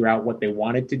to figure out what they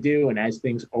wanted to do. And as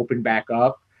things open back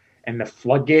up and the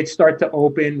floodgates start to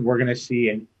open, we're going to see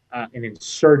an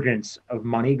insurgence of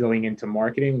money going into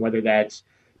marketing, whether that's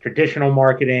traditional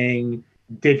marketing,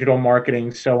 digital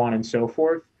marketing, so on and so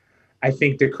forth. I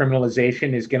think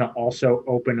decriminalization is going to also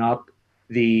open up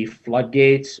the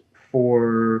floodgates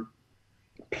for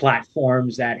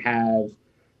platforms that have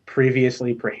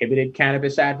previously prohibited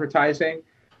cannabis advertising.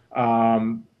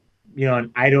 Um,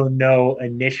 and I don't know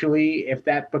initially if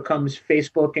that becomes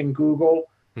Facebook and Google.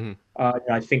 Hmm.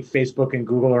 I think Facebook and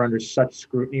Google are under such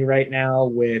scrutiny right now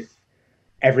with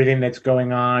everything that's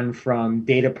going on from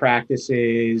data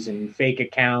practices and fake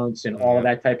accounts and all of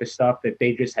Yeah. that type of stuff that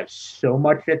they just have so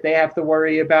much that they have to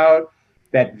worry about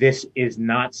that this is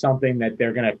not something that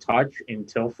they're going to touch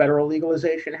until federal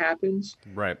legalization happens.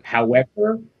 Right.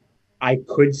 However, I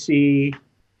could see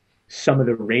some of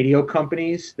the radio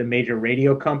companies, the major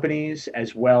radio companies,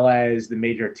 as well as the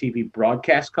major TV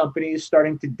broadcast companies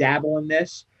starting to dabble in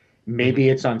this. Hmm. Maybe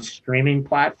it's on streaming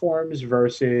platforms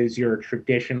versus your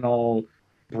traditional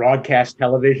broadcast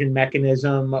television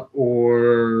mechanism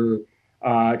or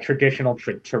traditional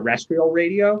terrestrial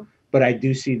radio. But I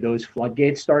do see those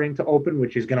floodgates starting to open,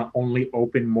 which is going to only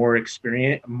open more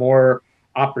experience, more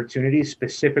opportunities,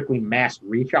 specifically mass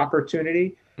reach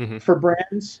opportunity Hmm. for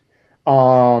brands.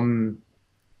 Um,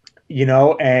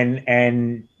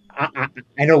 and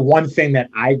I know one thing that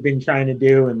I've been trying to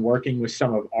do and working with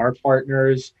some of our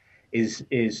partners is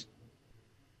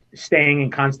staying in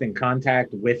constant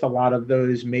contact with a lot of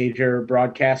those major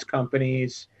broadcast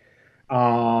companies,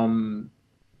 um,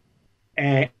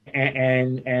 and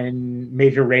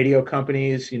major radio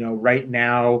companies. Right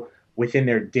now within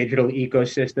their digital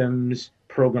ecosystems,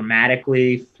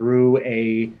 programmatically through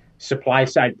a supply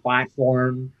side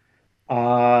platform,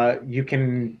 you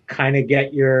can kind of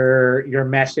get your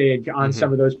message on Hmm.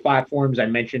 some of those platforms. I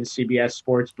mentioned CBS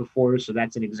Sports before, so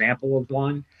that's an example of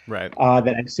one Right.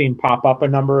 that I've seen pop up a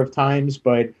number of times.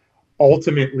 But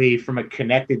ultimately, from a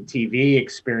connected TV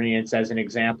experience, as an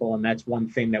example, and that's one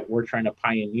thing that we're trying to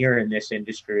pioneer in this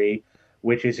industry,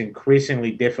 which is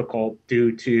increasingly difficult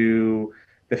due to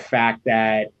the fact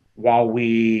that while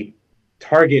we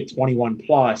target 21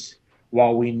 plus,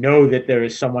 while we know that there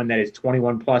is someone that is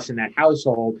 21 plus in that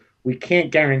household, we can't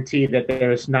guarantee that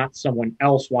there is not someone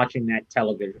else watching that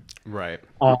television. Right.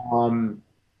 Um,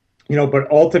 but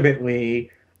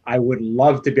ultimately, I would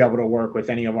love to be able to work with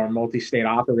any of our multi-state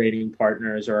operating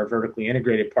partners or our vertically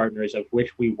integrated partners, of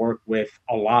which we work with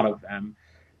a lot of them,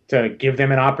 to give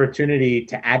them an opportunity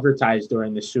to advertise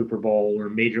during the Super Bowl or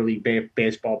Major League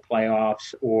Baseball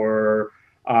playoffs or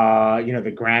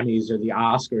the Grammys or the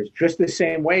Oscars, just the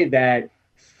same way that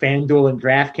FanDuel and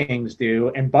DraftKings do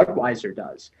and Budweiser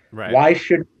does. Right. Why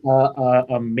should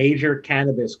a major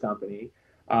cannabis company,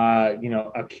 a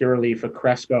Curaleaf, a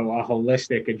Cresco, a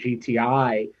Holistic, a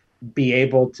GTI, be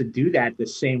able to do that the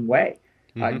same way?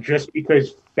 Hmm. Just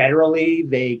because federally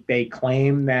they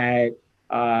claim that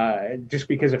just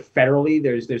because of federally,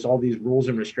 there's all these rules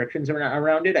and restrictions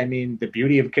around it. I mean, the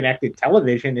beauty of connected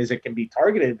television is it can be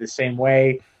targeted the same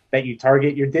way that you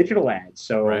target your digital ads.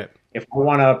 So Right. if I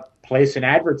want to place an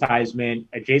advertisement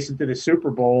adjacent to the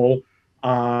Super Bowl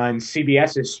on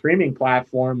CBS's streaming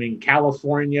platform in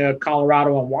California,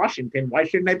 Colorado, and Washington, why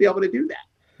shouldn't I be able to do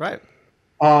Right.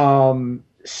 that?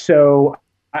 So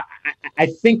I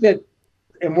think that,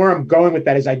 and where I'm going with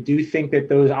that is I do think that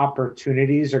those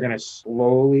opportunities are going to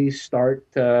slowly start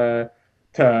to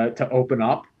open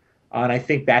up, and I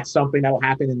think that's something that will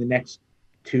happen in the next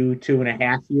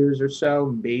 2.5 years or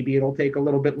so. Maybe it'll take a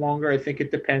little bit longer. I think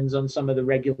it depends on some of the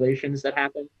regulations that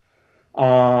happen.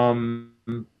 Um,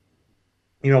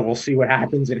 we'll see what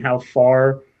happens and how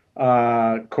far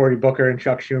Cory Booker and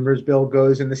Chuck Schumer's bill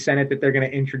goes in the Senate that they're going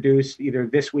to introduce either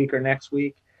this week or next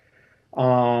week.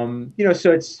 So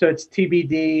it's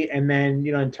TBD. And then,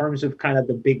 in terms of kind of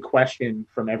the big question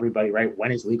from everybody, right?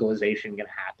 When is legalization going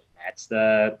to happen? That's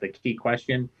the key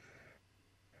question.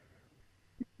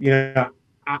 You know,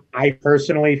 I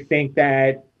personally think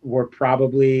that we're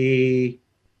probably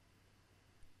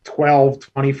 12,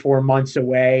 24 months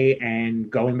away. And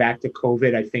going back to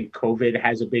COVID, I think COVID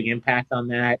has a big impact on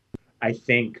that. I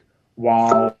think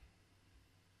while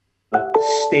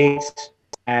states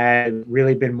have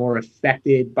really been more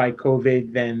affected by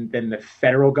COVID than the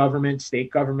federal government,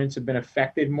 state governments have been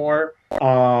affected more.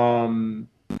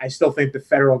 I still think the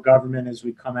federal government, as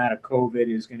we come out of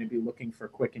COVID, is going to be looking for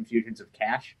quick infusions of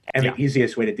cash. And Yeah. the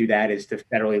easiest way to do that is to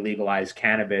federally legalize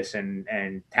cannabis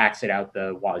and tax it out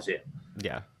the wazoo.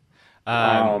 Yeah.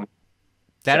 Um,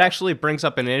 That so, actually brings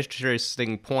up an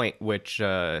interesting point, which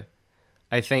I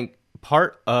think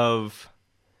part of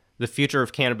the future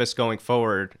of cannabis going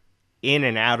forward in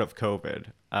and out of COVID.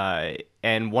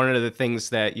 And one of the things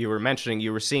that you were mentioning,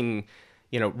 you were seeing,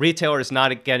 retailers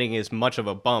not getting as much of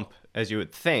a bump as you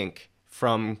would think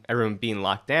from everyone being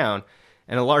locked down.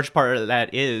 And a large part of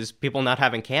that is people not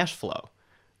having cash flow,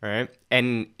 right?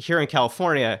 And here in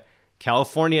California,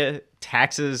 California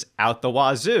taxes out the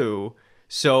wazoo.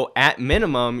 So at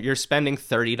minimum, you're spending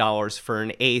 $30 for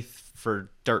an eighth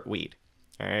for dirt weed.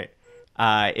 All right.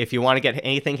 If you want to get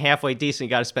anything halfway decent, you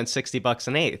got to spend $60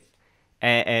 an eighth.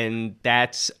 And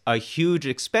that's a huge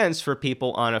expense for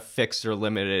people on a fixed or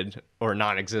limited or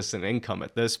non-existent income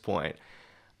at this point.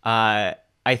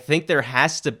 I think there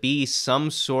has to be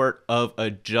some sort of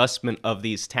adjustment of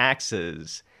these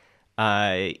taxes,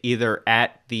 either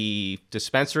at the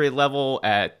dispensary level,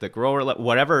 at the grower level,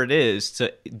 whatever it is,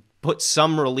 to put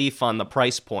some relief on the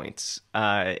price points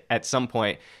at some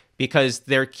point, because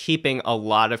they're keeping a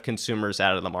lot of consumers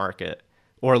out of the market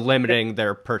or limiting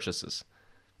their purchases.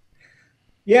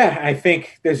 yeah, I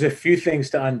think there's a few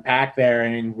things to unpack there.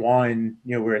 And one,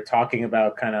 we were talking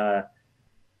about kind of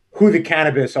who the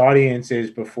cannabis audience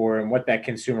is before and what that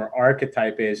consumer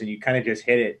archetype is. And you kind of just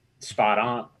hit it spot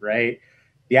on, right?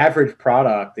 The average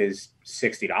product is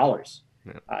 $60.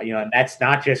 Yeah. And that's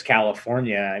not just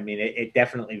California. I mean, it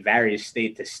definitely varies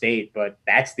state to state, but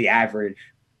that's the average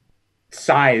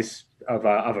size of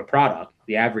a product,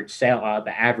 the average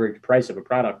the average price of a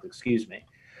product, excuse me.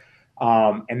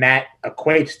 And that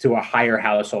equates to a higher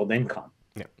household income.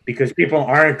 Yeah. Because people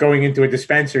aren't going into a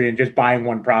dispensary and just buying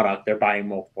one product, they're buying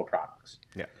multiple products.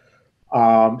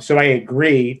 Yeah. So I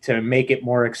agree to make it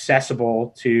more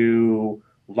accessible to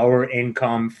lower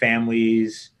income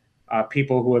families,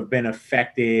 people who have been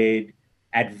affected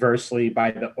adversely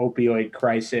by the opioid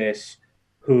crisis,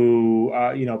 who,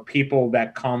 people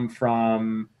that come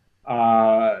from,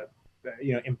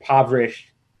 impoverished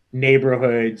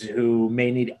neighborhoods who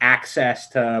may need access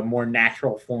to more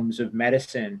natural forms of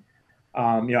medicine.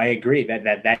 I agree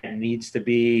that needs to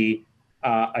be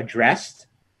addressed,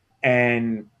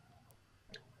 and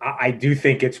I do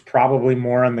think it's probably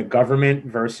more on the government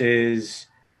versus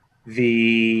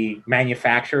the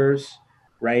manufacturers.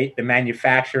 Right, the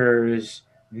manufacturers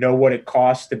know what it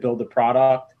costs to build a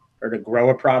product or to grow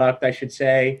a product, I should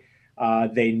say.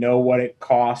 They know what it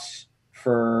costs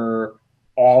for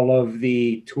all of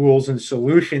the tools and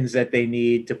solutions that they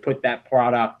need to put that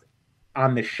product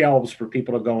on the shelves for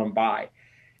people to go and buy.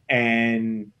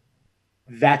 And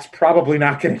that's probably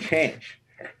not going to change.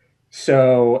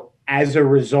 So as a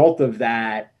result of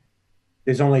that,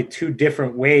 there's only two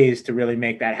different ways to really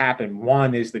make that happen.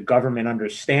 One is the government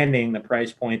understanding the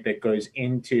price point that goes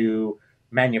into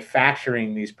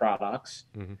manufacturing these products,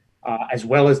 as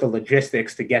well as the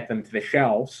logistics to get them to the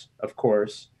shelves, of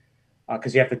course,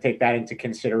 because you have to take that into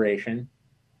consideration.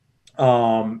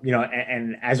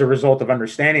 And as a result of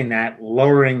understanding that,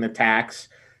 lowering the tax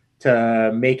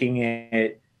to making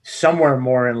it somewhere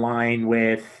more in line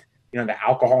with the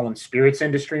alcohol and spirits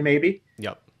industry, maybe.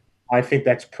 Yep. I think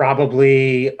that's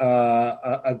probably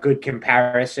a good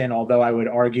comparison, although I would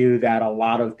argue that a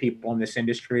lot of people in this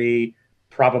industry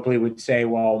probably would say,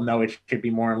 well, no, it should be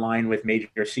more in line with major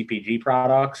CPG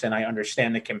products. And I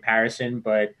understand the comparison,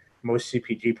 but most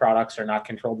CPG products are not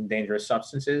controlled and dangerous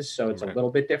substances. So it's a Right.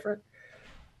 little bit different.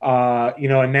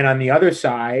 And then on the other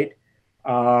side,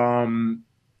 um,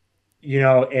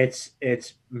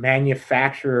 it's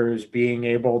manufacturers being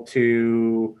able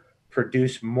to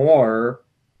produce more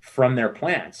from their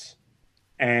plants.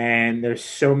 And there's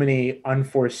so many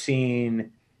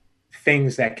unforeseen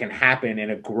things that can happen in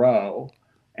a grow.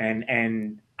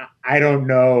 And I don't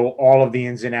know all of the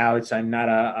ins and outs. I'm not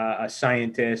a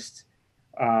scientist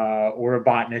or a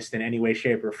botanist in any way,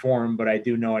 shape, or form, but I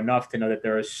do know enough to know that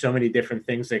there are so many different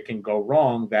things that can go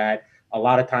wrong that a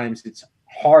lot of times it's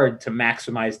hard to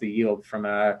maximize the yield from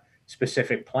a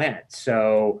specific plant.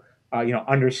 So,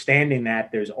 understanding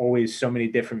that there's always so many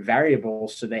different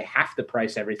variables, so they have to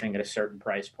price everything at a certain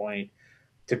price point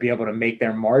to be able to make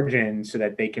their margin so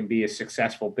that they can be a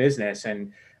successful business.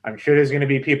 And I'm sure there's going to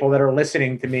be people that are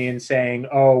listening to me and saying,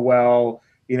 "Oh, well,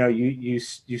 you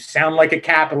sound like a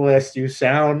capitalist. You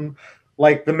sound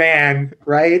like the man,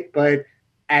 right?" But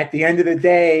at the end of the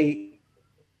day,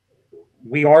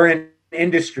 we are in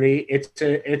industry.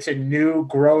 It's a new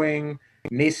growing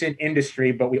nascent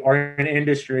industry, but we are an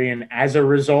industry, and as a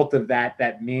result of that,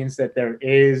 that means that there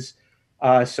is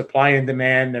supply and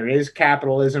demand. There is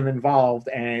capitalism involved,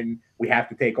 and we have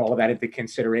to take all of that into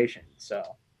consideration. So,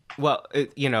 Well,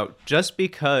 just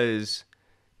because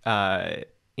uh,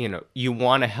 you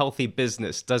want a healthy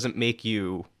business doesn't make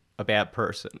you a bad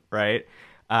person, right?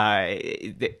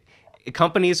 The,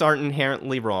 companies aren't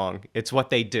inherently wrong. It's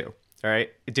what they do. All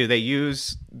right. Do they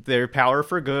use their power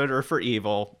for good or for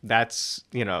evil? That's,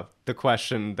 the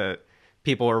question that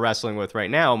people are wrestling with right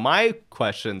now. My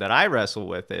question that I wrestle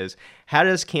with is, how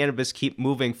does cannabis keep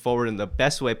moving forward in the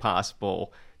best way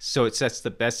possible so it sets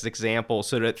the best example,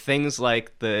 so that things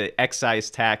like the excise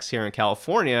tax here in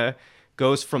California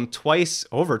goes from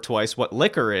over twice what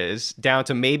liquor is down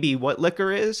to maybe what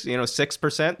liquor is,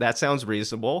 6%. That sounds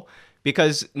reasonable,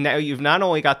 because now you've not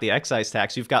only got the excise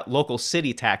tax, you've got local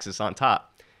city taxes on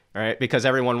top, all right? Because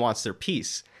everyone wants their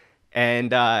piece.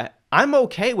 And I'm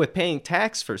okay with paying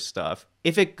tax for stuff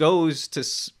if it goes to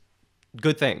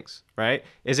good things, right?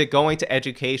 Is it going to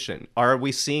education? Are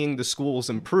we seeing the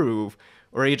schools improve,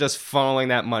 or are you just funneling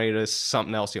that money to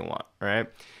something else you want, right?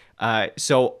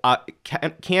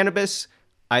 Cannabis,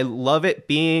 I love it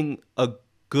being a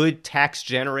good tax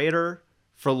generator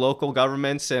for local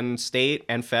governments and state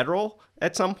and federal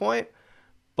at some point,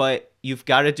 but you've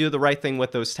got to do the right thing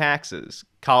with those taxes.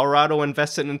 Colorado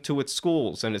invested into its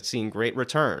schools, and it's seen great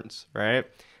returns, right?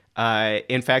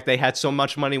 In fact, they had so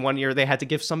much money one year they had to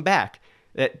give some back.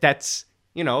 That's,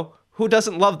 who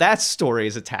doesn't love that story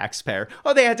as a taxpayer?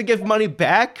 Oh, they had to give money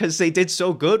back because they did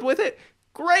so good with it?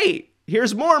 Great.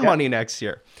 Here's more money next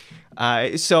year.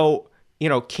 Cannabis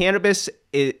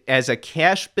as a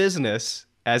cash business,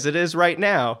 as it is right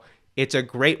now, it's a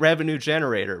great revenue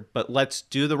generator, but let's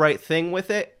do the right thing with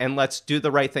it, and let's do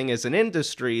the right thing as an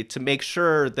industry to make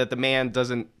sure that the man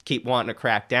doesn't keep wanting to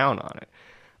crack down on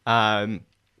it.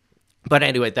 But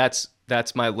anyway, that's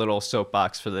my little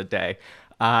soapbox for the day.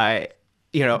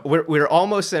 We're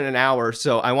almost in an hour,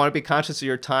 so I want to be conscious of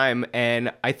your time,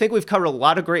 and I think we've covered a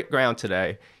lot of great ground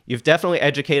today. You've definitely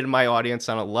educated my audience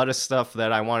on a lot of stuff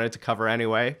that I wanted to cover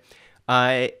anyway.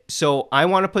 So I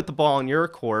want to put the ball in your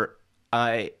court.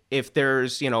 If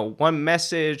there's, one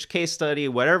message, case study,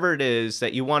 whatever it is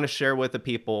that you want to share with the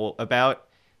people about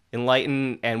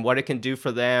Enlighten and what it can do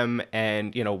for them,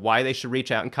 and, why they should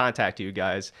reach out and contact you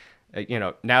guys,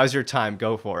 now's your time.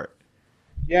 Go for it.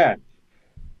 yeah.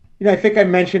 I think I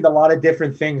mentioned a lot of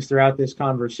different things throughout this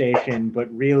conversation, but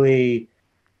really,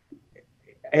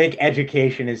 I think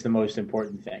education is the most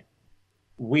important thing.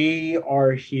 We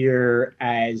are here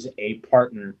as a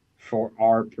partner for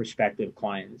our prospective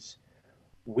clients.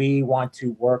 We want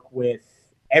to work with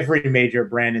every major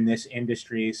brand in this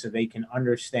industry so they can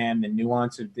understand the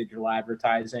nuance of digital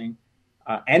advertising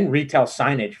and retail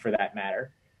signage for that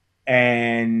matter.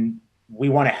 And we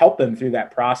want to help them through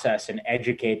that process and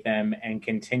educate them and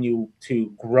continue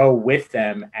to grow with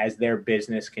them as their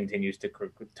business continues to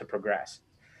progress.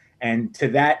 And to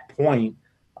that point,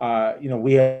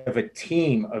 we have a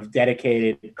team of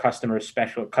dedicated customer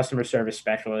service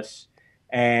specialists,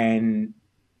 and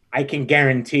I can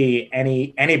guarantee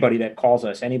anybody that calls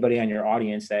us, anybody on your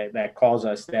audience that calls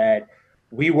us, that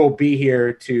we will be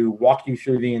here to walk you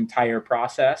through the entire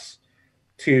process,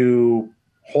 to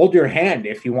hold your hand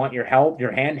if you want your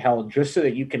hand held, just so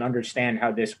that you can understand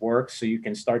how this works, so you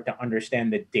can start to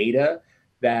understand the data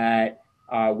that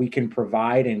we can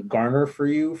provide and garner for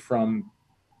you from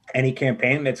any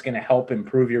campaign that's going to help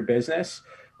improve your business.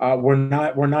 We're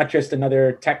not just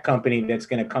another tech company that's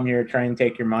going to come here, try and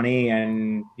take your money,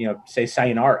 and say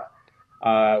sayonara.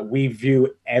 We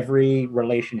view every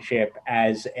relationship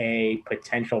as a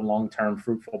potential long-term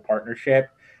fruitful partnership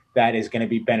that is going to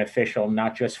be beneficial,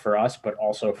 not just for us, but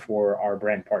also for our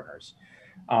brand partners.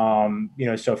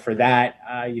 So for that,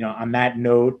 on that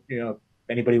note, if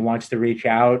anybody wants to reach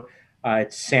out,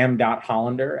 it's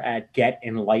sam.hollander at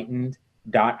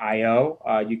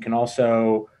getenlightened.io. You can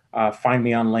also find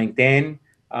me on LinkedIn,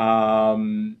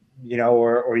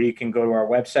 or you can go to our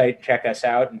website, check us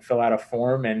out, and fill out a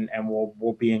form, and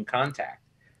we'll be in contact.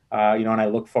 And I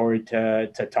look forward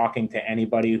to talking to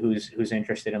anybody who's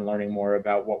interested in learning more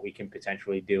about what we can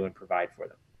potentially do and provide for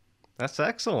them. That's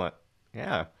excellent.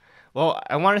 Yeah. Well,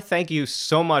 I want to thank you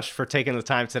so much for taking the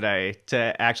time today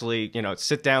to actually,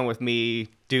 sit down with me,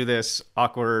 do this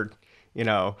awkward,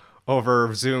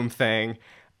 over Zoom thing.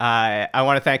 I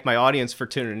want to thank my audience for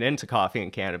tuning in to Coffee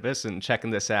and Cannabis and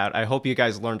checking this out. I hope you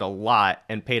guys learned a lot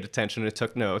and paid attention and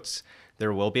took notes.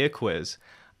 There will be a quiz.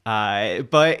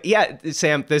 But yeah,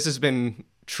 Sam, this has been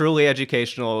truly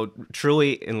educational,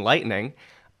 truly enlightening.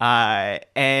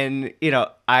 And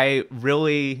I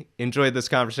really enjoyed this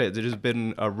conversation. It has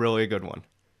been a really good one.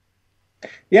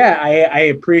 Yeah, I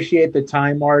appreciate the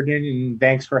time, Martin, and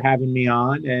thanks for having me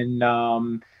on. And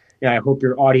I hope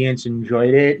your audience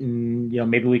enjoyed it, and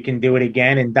maybe we can do it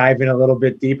again and dive in a little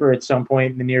bit deeper at some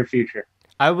point in the near future.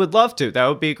 I would love to. That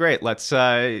would be great. Let's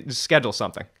schedule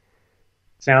something.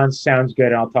 Sounds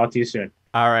good. I'll talk to you soon.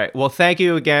 All right. Well, thank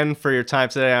you again for your time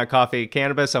today on Coffee and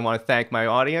Cannabis. I want to thank my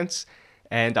audience,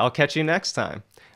 and I'll catch you next time.